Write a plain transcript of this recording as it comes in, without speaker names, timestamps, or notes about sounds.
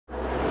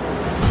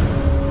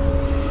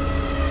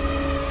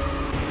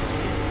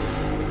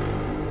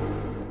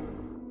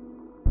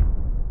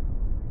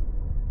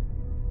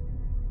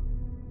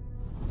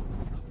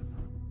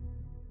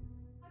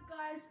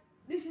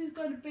is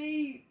going to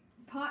be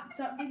part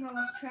something. I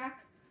lost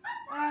track.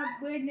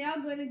 We're now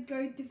going to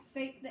go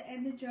defeat the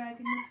Ender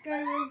Dragon. Let's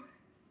go.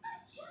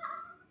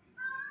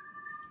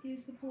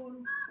 Here's the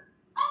portal.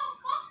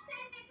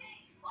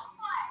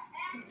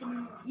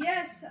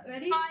 Yes,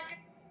 ready?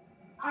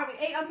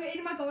 Alright, I'm going to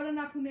eat my golden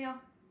apple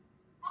now.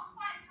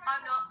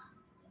 I'm not.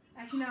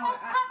 Actually, no.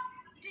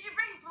 Did you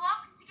bring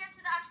blocks to get to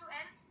the actual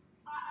end?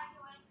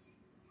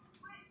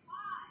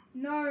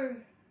 No.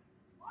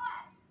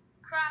 What?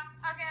 Crap.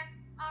 Okay.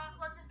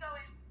 Let's just go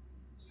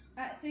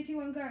in. 3, 2,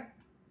 1, go. No,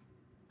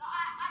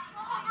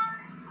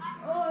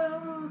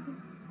 Oh.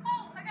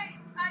 Oh, okay.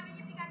 Can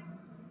you pickaxe?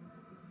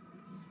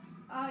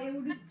 Yeah,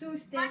 we'll just do a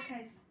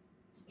staircase.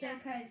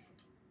 Staircase.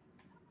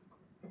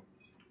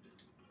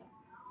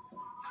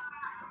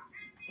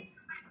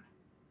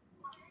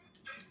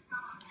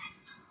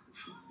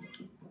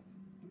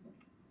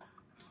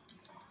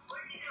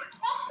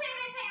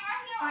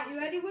 Alright, you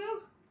ready,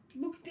 Will?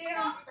 Look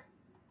down.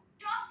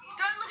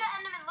 Don't look at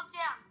Enderman, look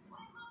down.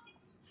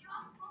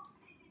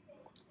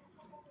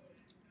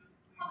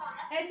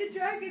 Ender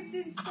Dragon's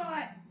in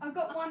sight. I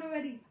got one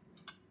already.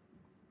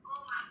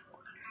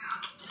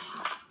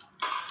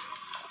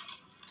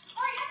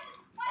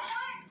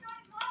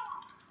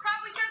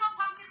 Crap, we should have got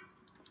pumpkins.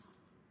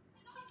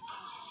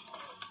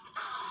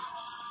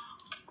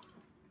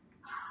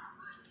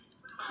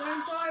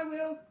 Don't die,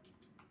 Will.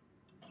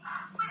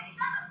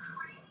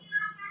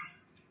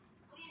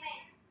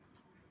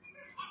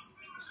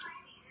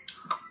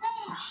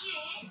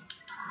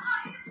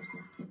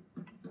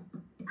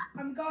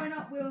 I'm going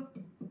up, Will.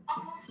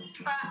 Oh,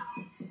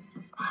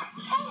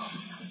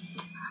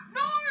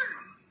 no!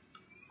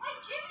 Wait,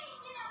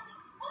 Jimmy's in a...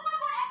 Oh my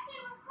god, actually,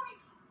 we're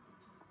recording.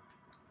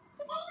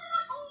 Oh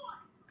my god!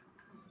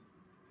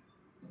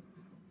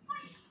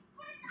 Wait,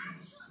 what is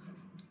actually...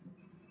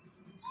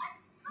 What?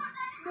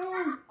 No,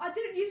 I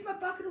didn't use my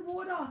bucket of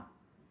water.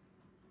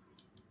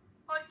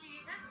 Oh, did you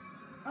use it?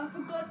 I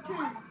forgot to.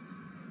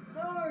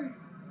 No.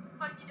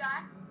 Oh, did you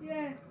die?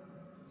 Yeah.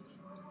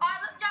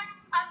 Alright, look, Jack,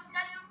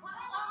 Daniel, we'll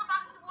all the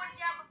buckets of water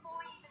down before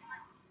we even,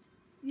 like...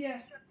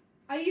 Yeah.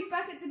 Are you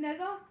back at the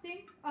nether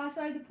thing?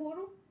 Sorry, the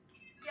portal?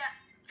 Yeah,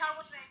 tell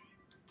what you mean.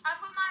 I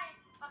put my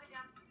bucket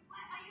down.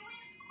 Wait, are you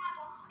in my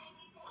box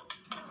anything?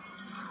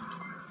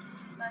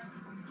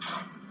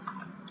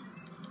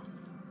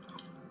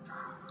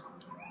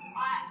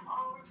 Alright,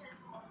 I'll return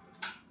to work.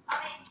 I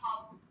mean,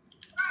 home.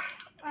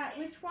 Alright,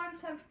 which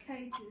ones have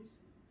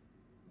cages?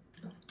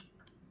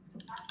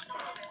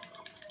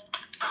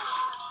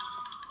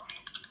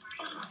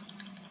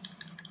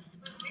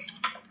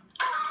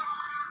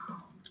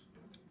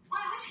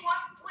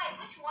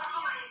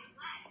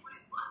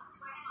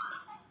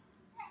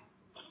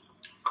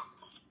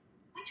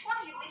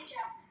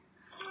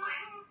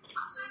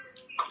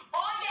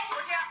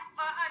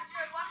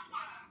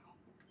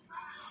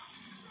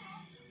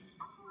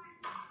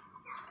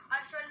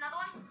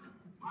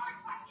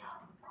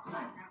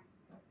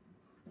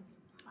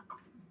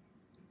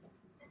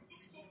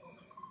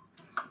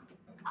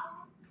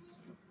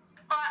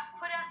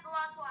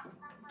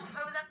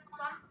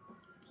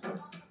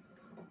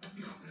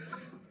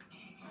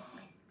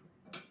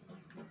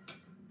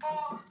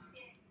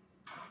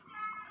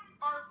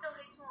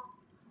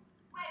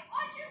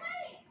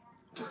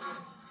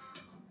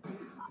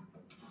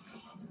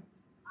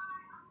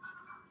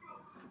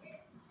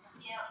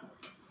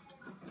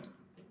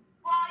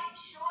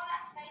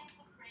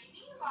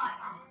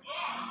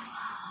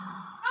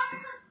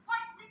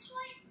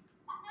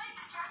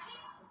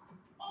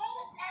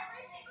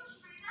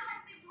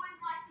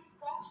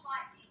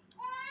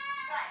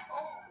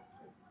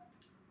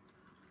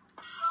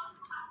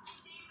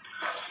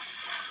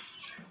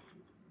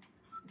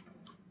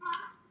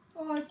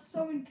 Oh, it's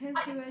so intense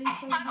already.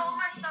 So I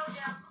almost fell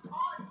down.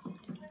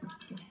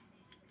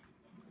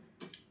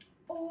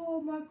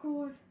 Oh my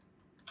god.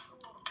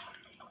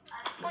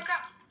 Look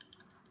up.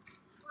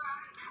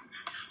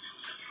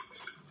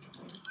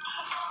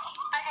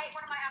 I ate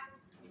one of my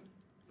apples.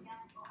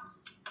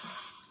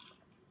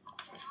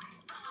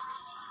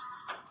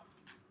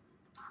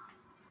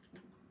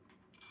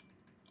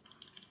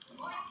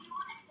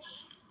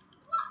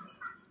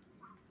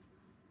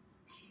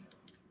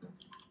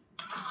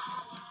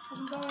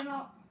 I'm going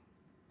up.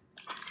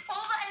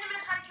 All the Endermen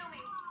are trying to kill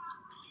me.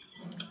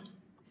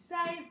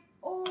 Same.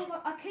 Oh, my,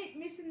 I keep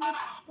missing the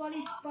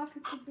bloody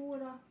buckets of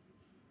water.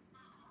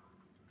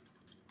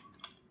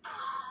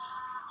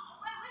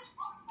 Wait, which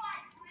box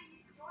fight will you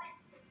join?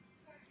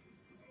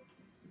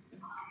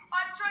 I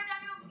destroyed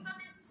Daniel. You got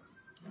this.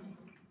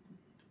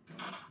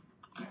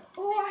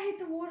 Oh, I hit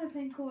the water,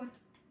 thank God.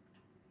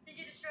 Did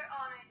you destroy?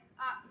 Oh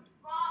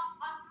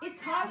no.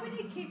 It's hard when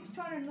he keeps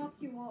trying to knock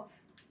you off.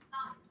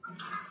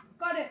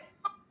 Got it.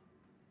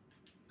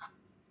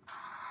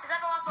 Is that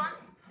the last one?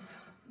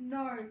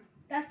 No,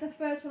 that's the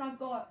first one I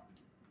got.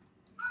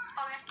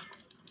 Okay.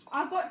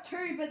 I got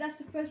two, but that's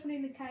the first one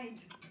in the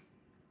cage.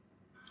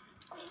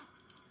 So it's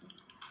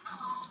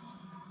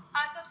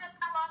just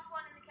that last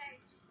one in the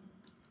cage.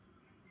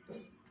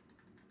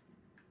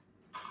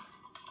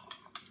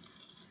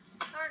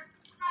 No.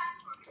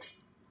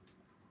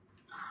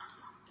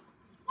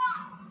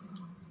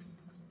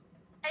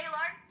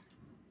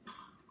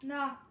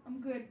 Nah, I'm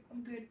good.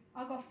 I'm good.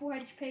 I got 4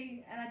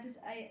 HP and I just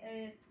ate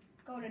a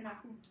golden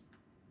apple.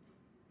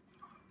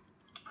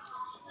 God,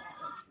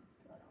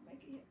 I'll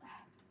make it.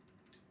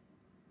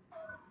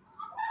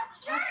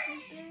 Apple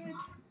good.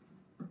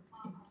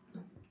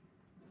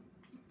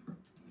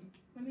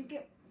 Let me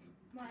get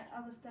my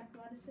other stack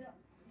lattice out.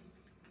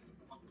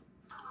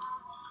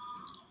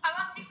 I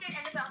got 16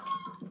 ender bells.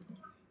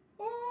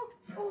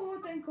 Oh,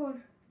 thank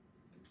God.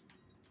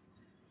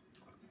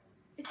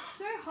 It's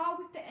so hard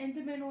with the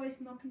Enderman always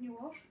knocking you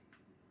off.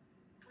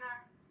 No.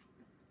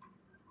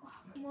 Oh,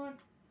 come on.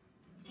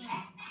 Let's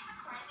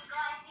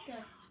go.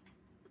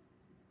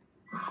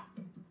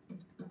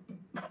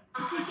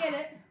 Did you get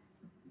it?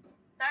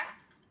 Sorry?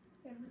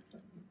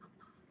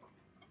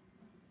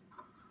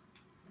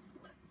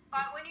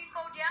 Alright, when you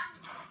go down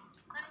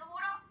in the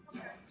water,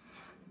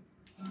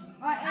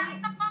 Alright, is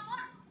that the last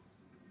one?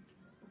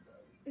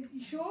 is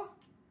you sure?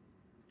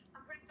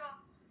 I'm pretty sure.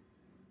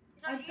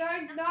 It's I not you.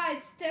 don't know.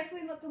 It's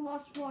definitely not the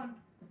last one.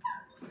 I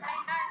didn't know.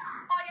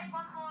 Oh, yeah,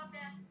 one more up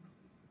there.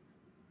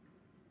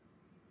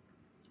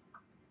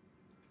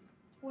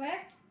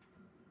 Where?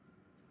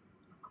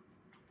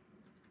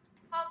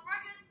 Oh,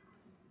 broken.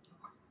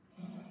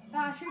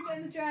 Ah, shoot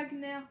down the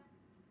dragon now.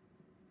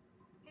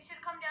 He should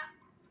have come down.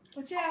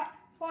 Watch out.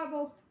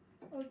 Fireball.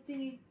 Oh,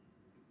 thingy.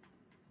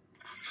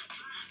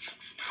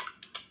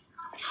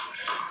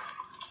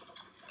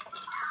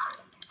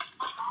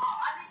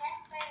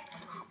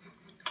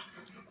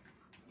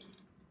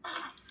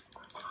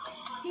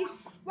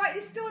 Wait,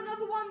 there's still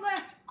another one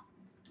left.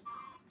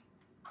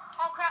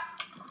 Oh, crap.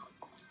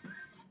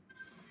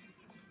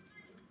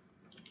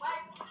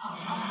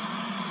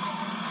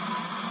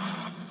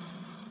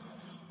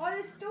 Oh,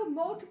 there's still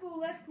multiple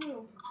left,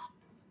 Will.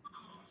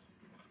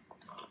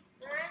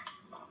 There is.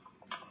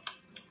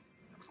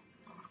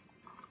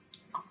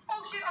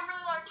 Oh, shoot, I'm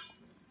really low.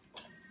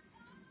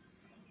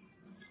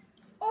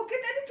 Oh,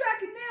 get that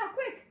dragon now,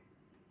 quick.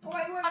 Oh,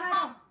 wait, it won't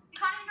matter. You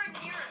can't even go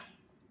near it.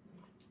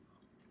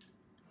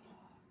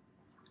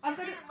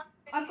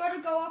 I've got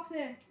to go up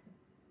there.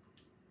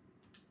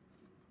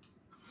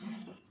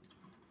 I'm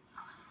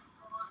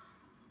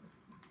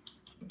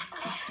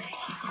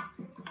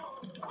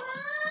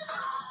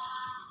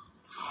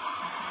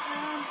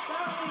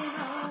going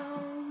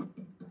home.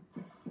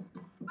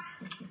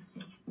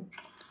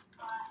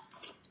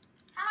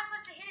 How am I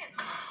supposed to hit him?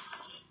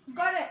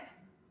 Got it.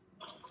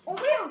 Oh,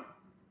 Will.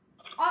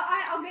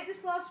 I'll get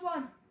this last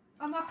one.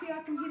 I'm up here.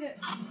 I can hit it.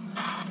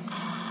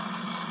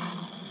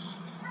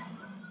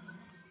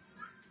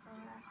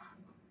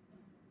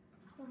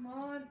 Come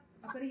on.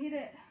 I've got to hit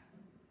it.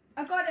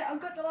 I got it.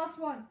 I've got the last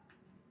one.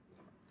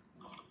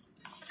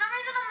 For some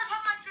reason on the top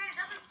of my screen it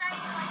doesn't say,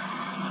 like,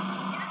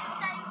 it doesn't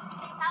say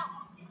help.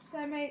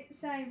 Same, mate.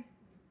 Same.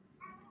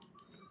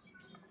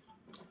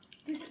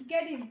 Just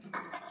get him.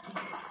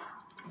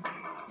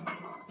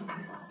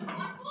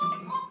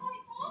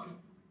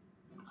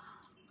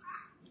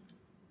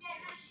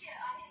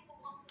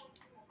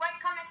 Wait,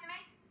 come next to me.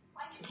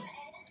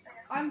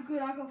 I'm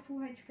good. I got full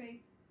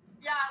HP.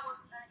 Yeah, I was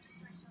there. Just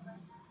to make sure that.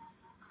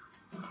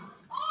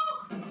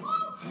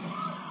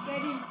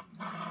 Get him.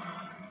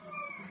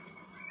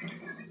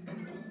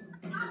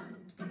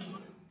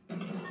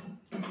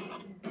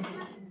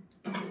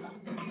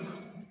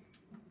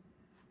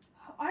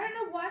 I don't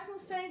know why it's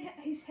not saying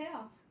his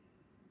health.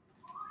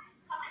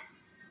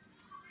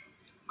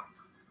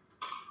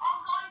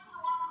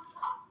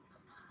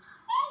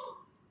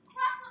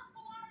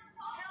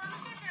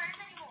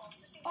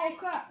 Oh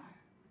crap.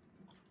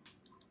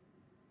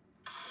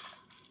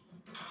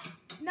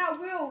 Now,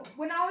 Will,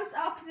 when I was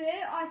up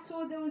there, I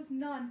saw there was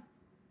none.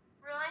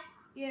 Really?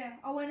 Yeah,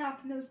 I went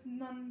up and there was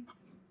none.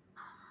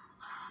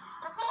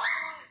 That's all.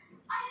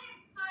 I did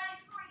a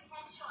 33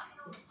 headshot and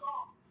it was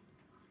gone.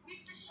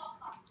 With the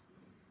shotgun.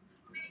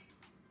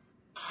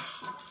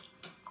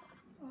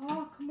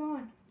 Oh, come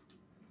on.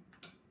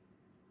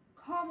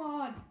 Come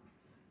on.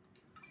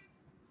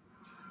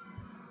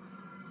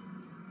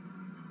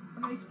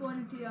 I'm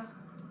respawning to you.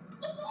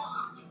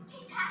 What?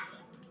 He's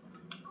hacking.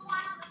 Go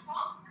out on the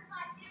top because I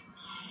did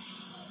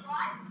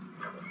right.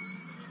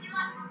 You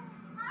like this?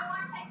 I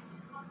want to take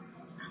this.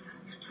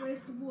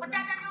 Where's the water? Watch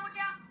out, watch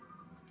out.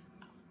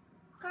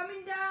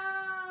 Coming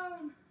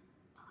down.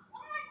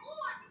 Oh my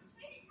god, this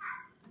kid is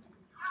hacking.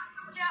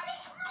 Watch out.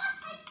 He's not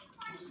taking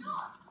my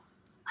shot.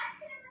 I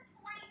hit him at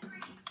 23.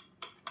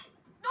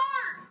 No!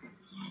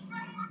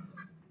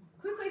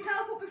 Quickly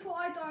teleport before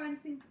I die or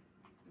anything.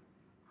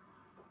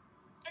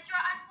 It's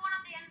right, I spawned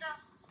at the end of.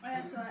 Oh,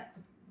 that's right.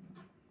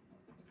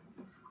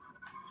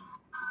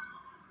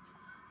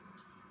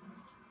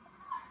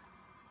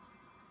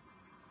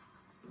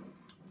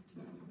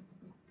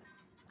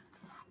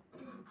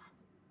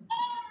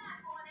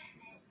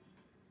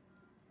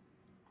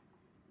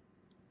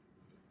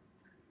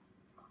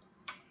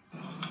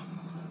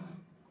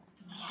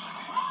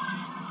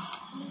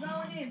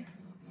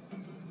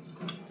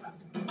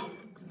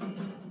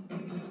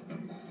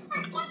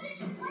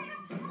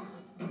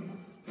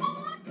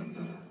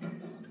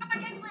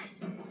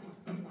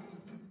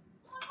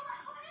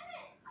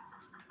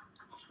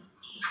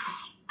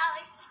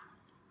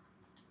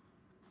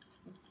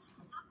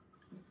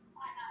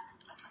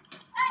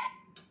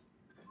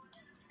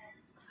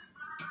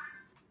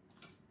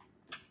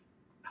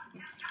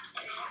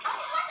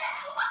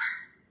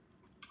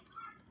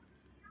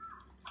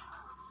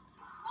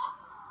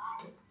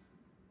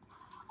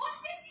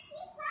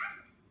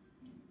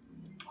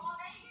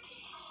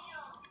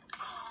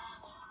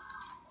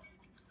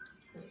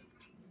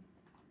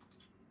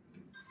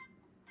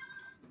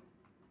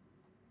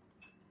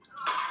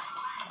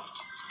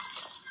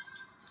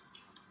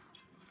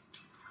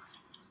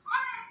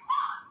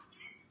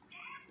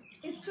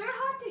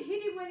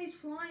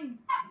 flying.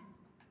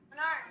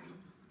 No.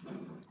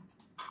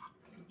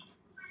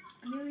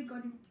 I nearly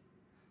got him.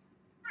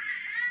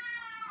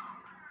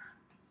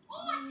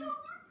 Oh my God.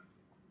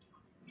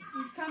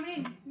 He's coming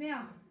in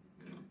now.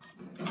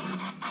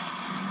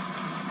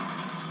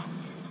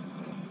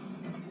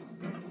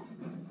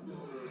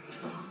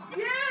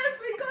 Yes,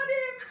 we got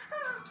him!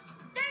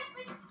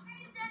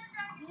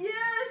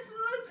 Yes,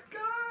 let's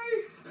go!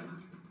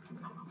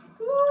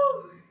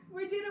 Woo!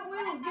 We did it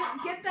well.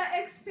 Get that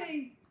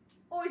XP.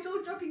 Oh, it's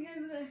all dropping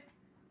over there.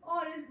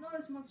 Oh, there's not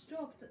as much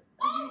dropped as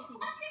usual.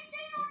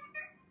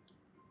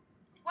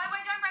 Wait,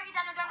 don't break it,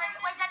 Daniel, don't break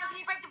it. Wait, Daniel, can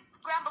you break the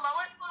ground below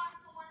it?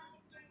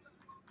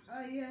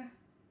 Oh, yeah.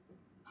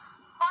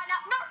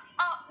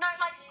 Oh, no,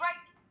 like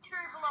break 2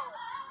 below it.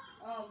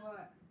 Oh,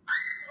 right.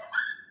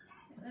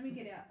 Let me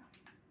get out.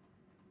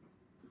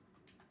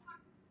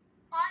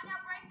 Alright,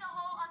 now break the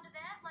hole under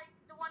there, like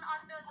the one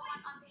under him.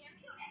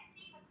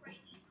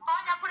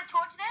 Alright, now put a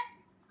torch there.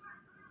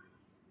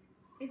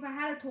 If I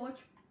had a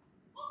torch.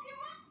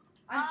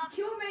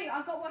 Kill me.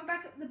 I got one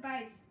back at the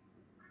base.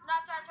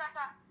 That's right.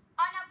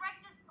 Alright, now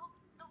break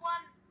the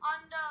one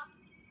under.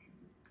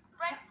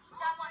 Break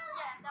that one,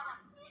 yeah, that one.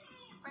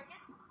 Break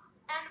it.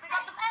 And we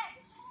got the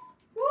base.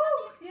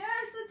 Woo!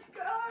 Yes, let's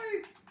go!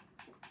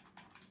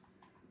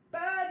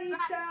 Birdie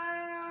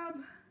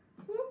time!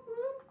 Whoop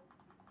whoop!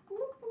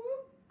 Whoop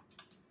whoop!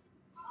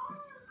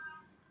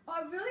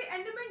 Oh really,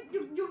 Enderman?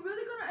 You're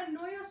really gonna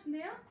annoy us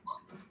now?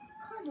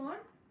 Come on!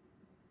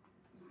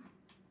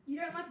 You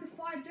don't like the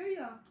fire, do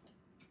ya?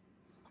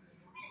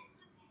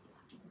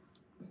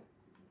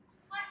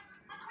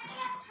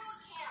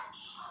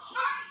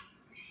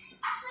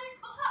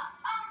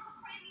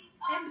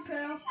 End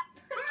pearl.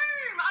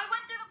 Boom! I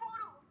went through the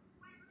portal.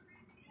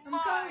 I'm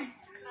coming.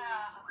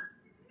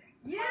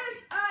 Yes!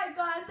 Alright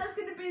guys, that's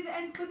going to be the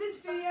end for this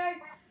video.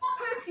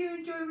 Hope you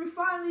enjoyed. We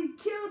finally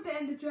killed the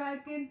Ender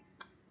Dragon.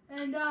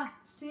 And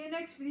see you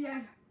next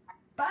video.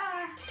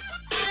 Bye!